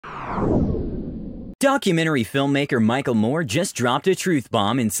Documentary filmmaker Michael Moore just dropped a truth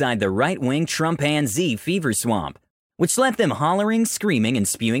bomb inside the right-wing Trumpanze fever swamp, which left them hollering, screaming, and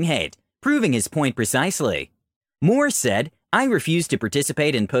spewing hate, proving his point precisely. Moore said, "I refuse to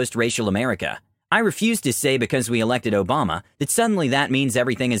participate in post-racial America. I refuse to say because we elected Obama that suddenly that means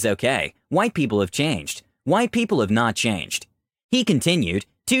everything is okay. White people have changed. White people have not changed." He continued,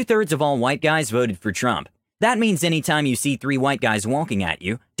 "2/3 of all white guys voted for Trump. That means anytime you see 3 white guys walking at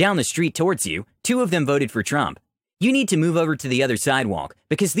you, down the street towards you, 2 of them voted for Trump. You need to move over to the other sidewalk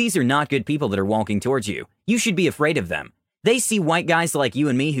because these are not good people that are walking towards you. You should be afraid of them. They see white guys like you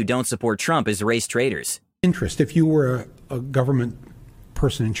and me who don't support Trump as race traitors." Interest, if you were a government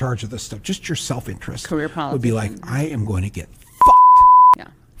person in charge of this stuff, just your self-interest career politics would be like, I am going to get fucked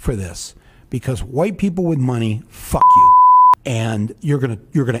for this because white people with money, fuck you, and you're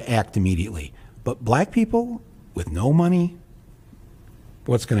gonna act immediately. But black people with no money,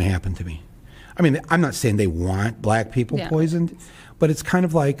 what's going to happen to me? I mean, I'm not saying they want black people poisoned, but it's kind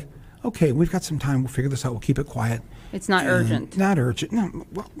of like, okay, we've got some time. We'll figure this out. We'll keep it quiet. It's not urgent. Not urgent. No,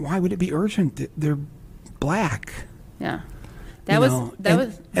 why would it be urgent? They're black. Yeah.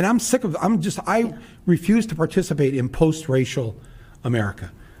 And I'm sick of, I refuse to participate in post-racial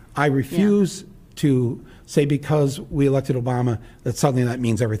America. I refuse to say because we elected Obama that suddenly that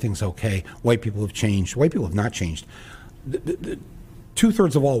means everything's okay. White people have changed. White people have not changed.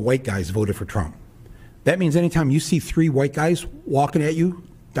 2/3 of all white guys voted for Trump. That means anytime you see 3 white guys walking at you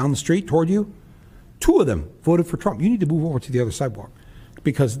down the street toward you, 2 of them voted for Trump. You need to move over to the other sidewalk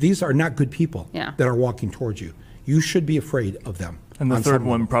because these are not good people that are walking towards you. You should be afraid of them. And the third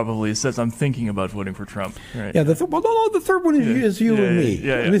one probably says, "I'm thinking about voting for Trump." Right? Yeah. The third one is you and me.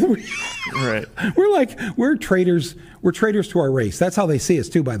 Yeah. I mean, Right. We're traitors. We're traitors to our race. That's how they see us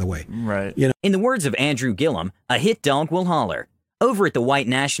too, by the way. Right. You know. In the words of Andrew Gillum, a hit dog will holler. Over at the white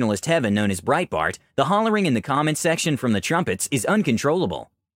nationalist heaven known as Breitbart, the hollering in the comment section from the trumpets is uncontrollable.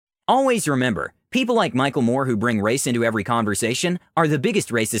 Always remember, people like Michael Moore who bring race into every conversation are the biggest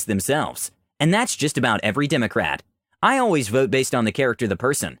racists themselves. And that's just about every Democrat. I always vote based on the character of the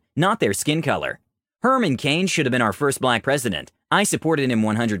person, not their skin color. Herman Cain should have been our first black president. I supported him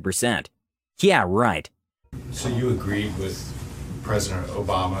 100%. Yeah, right. So you agreed with President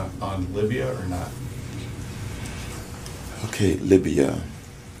Obama on Libya or not? Okay, Libya.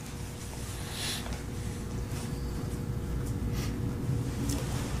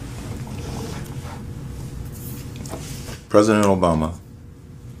 President Obama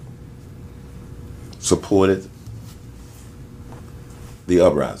supported the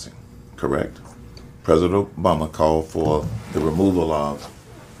uprising, correct? President Obama called for the removal of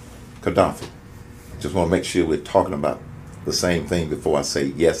Gaddafi. Just want to make sure we're talking about the same thing before I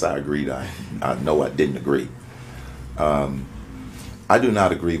say, yes, I agreed, I know I didn't agree. I do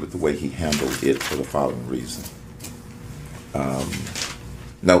not agree with the way he handled it for the following reason.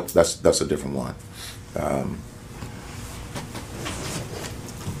 No, that's a different one.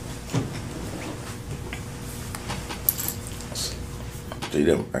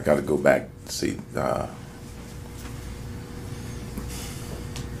 I got to go back to see. Got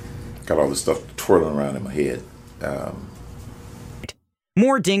all this stuff twirling around in my head.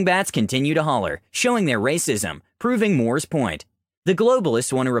 More dingbats continue to holler, showing their racism, proving Moore's point. The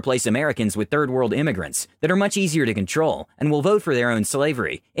globalists want to replace Americans with third world immigrants that are much easier to control and will vote for their own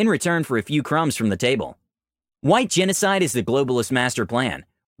slavery in return for a few crumbs from the table. White genocide is the globalist master plan.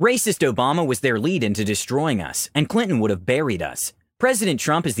 Racist Obama was their lead into destroying us, and Clinton would have buried us. President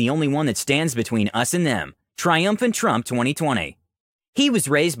Trump is the only one that stands between us and them. Triumphant Trump 2020. He was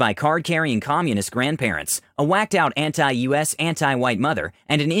raised by card-carrying communist grandparents, a whacked-out anti-US, anti-white mother,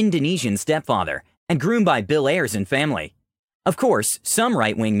 and an Indonesian stepfather, and groomed by Bill Ayers and family. Of course, some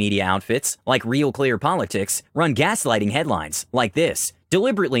right-wing media outfits, like Real Clear Politics, run gaslighting headlines, like this,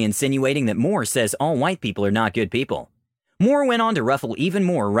 deliberately insinuating that Moore says all white people are not good people. Moore went on to ruffle even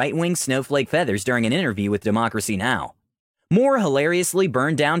more right-wing snowflake feathers during an interview with Democracy Now! Moore hilariously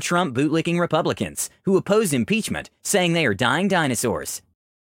burned down Trump bootlicking Republicans who oppose impeachment, saying they are dying dinosaurs.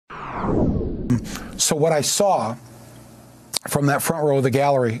 So what I saw from that front row of the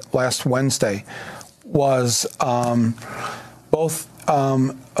gallery last Wednesday was both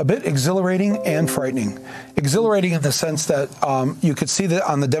a bit exhilarating and frightening. Exhilarating in the sense that you could see that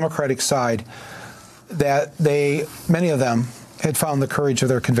on the Democratic side that many of them had found the courage of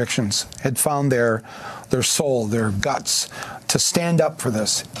their convictions, had found their soul, their guts to stand up for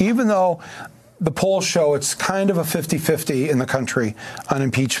this. Even though the polls show it's kind of a 50-50 in the country on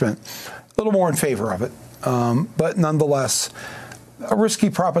impeachment, a little more in favor of it, but nonetheless, a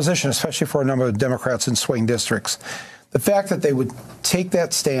risky proposition, especially for a number of Democrats in swing districts. the fact that they would take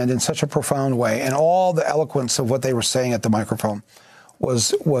that stand in such a profound way, and all the eloquence of what they were saying at the microphone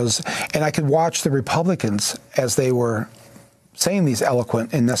was, and I could watch the Republicans as they were saying these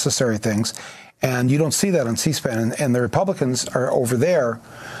eloquent and necessary things, and you don't see that on C-SPAN, and the Republicans are over there,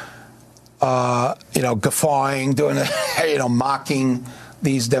 guffawing, doing, mocking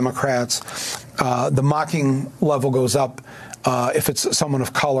these Democrats. The mocking level goes up if it's someone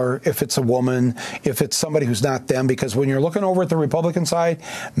of color, if it's a woman, if it's somebody who's not them, because when you're looking over at the Republican side,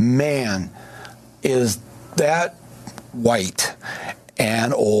 man, is that white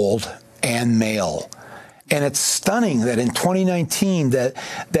and old and male. And it's stunning that in 2019 that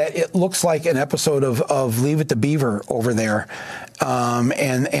it looks like an episode of Leave It to Beaver over there,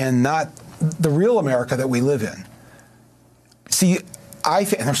 and not the real America that we live in. See, and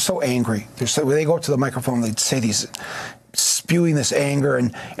they're so angry. They go up to the microphone, they'd say these, spewing this anger,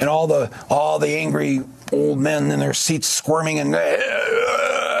 and all the angry old men in their seats squirming, and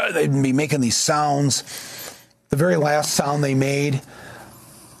they'd be making these sounds. The very last sound they made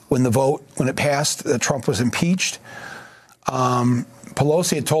when it passed, that Trump was impeached,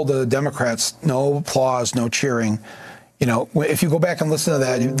 Pelosi had told the Democrats, no applause, no cheering. If you go back and listen to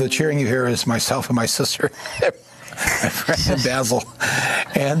that, the cheering you hear is myself and my sister, my friend Basil.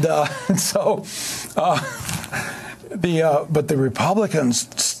 And but the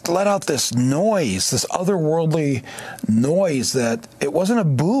Republicans let out this noise, this otherworldly noise, that it wasn't a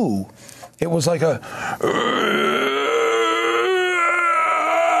boo. It was like a...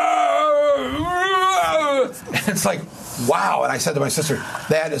 It's like, wow. And I said to my sister,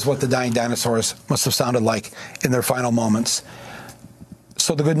 that is what the dying dinosaurs must have sounded like in their final moments.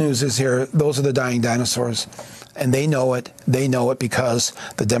 So the good news is here, those are the dying dinosaurs. And they know it. They know it because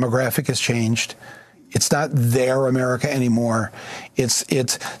the demographic has changed. It's not their America anymore. It's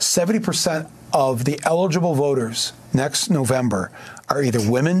 70% of the eligible voters next November are either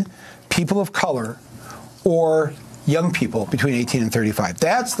women, people of color, or young people between 18 and 35.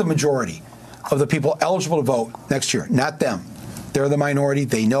 That's the majority of the people eligible to vote next year, not them. They're the minority.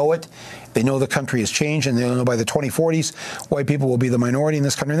 They know it. They know the country has changed, and they know by the 2040s, white people will be the minority in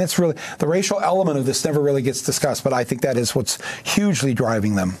this country. And that's really, the racial element of this never really gets discussed, but I think that is what's hugely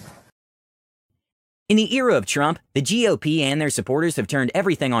driving them. In the era of Trump, the GOP and their supporters have turned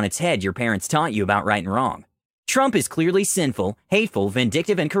everything on its head your parents taught you about right and wrong. Trump is clearly sinful, hateful,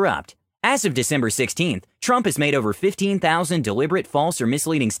 vindictive, and corrupt. As of December 16th, Trump has made over 15,000 deliberate, false, or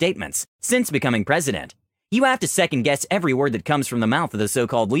misleading statements since becoming president. You have to second-guess every word that comes from the mouth of the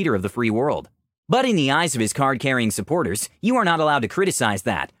so-called leader of the free world. But in the eyes of his card-carrying supporters, you are not allowed to criticize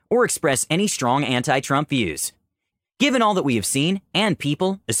that or express any strong anti-Trump views. Given all that we have seen, and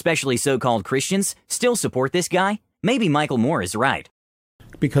people, especially so-called Christians, still support this guy, maybe Michael Moore is right.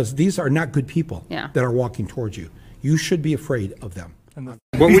 Because these are not good people that are walking towards you. You should be afraid of them.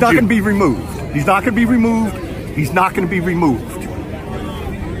 He's not going to be removed. He's not going to be removed. He's not going to be removed.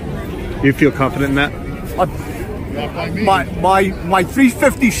 You feel confident in that? My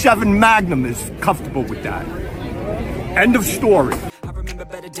 357 Magnum is comfortable with that. End of story. I remember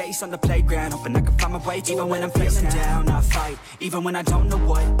better days on the playground, hoping I could find my way. Even when I'm feeling down, I fight. Even when I don't know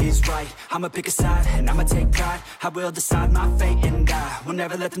what is right, I'ma pick a side and I'ma take pride. I will decide my fate and I will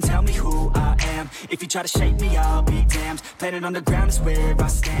never let them tell me who I am. If you try to shake me, I'll be damned. Planet on the ground is where I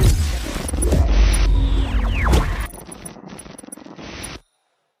stand.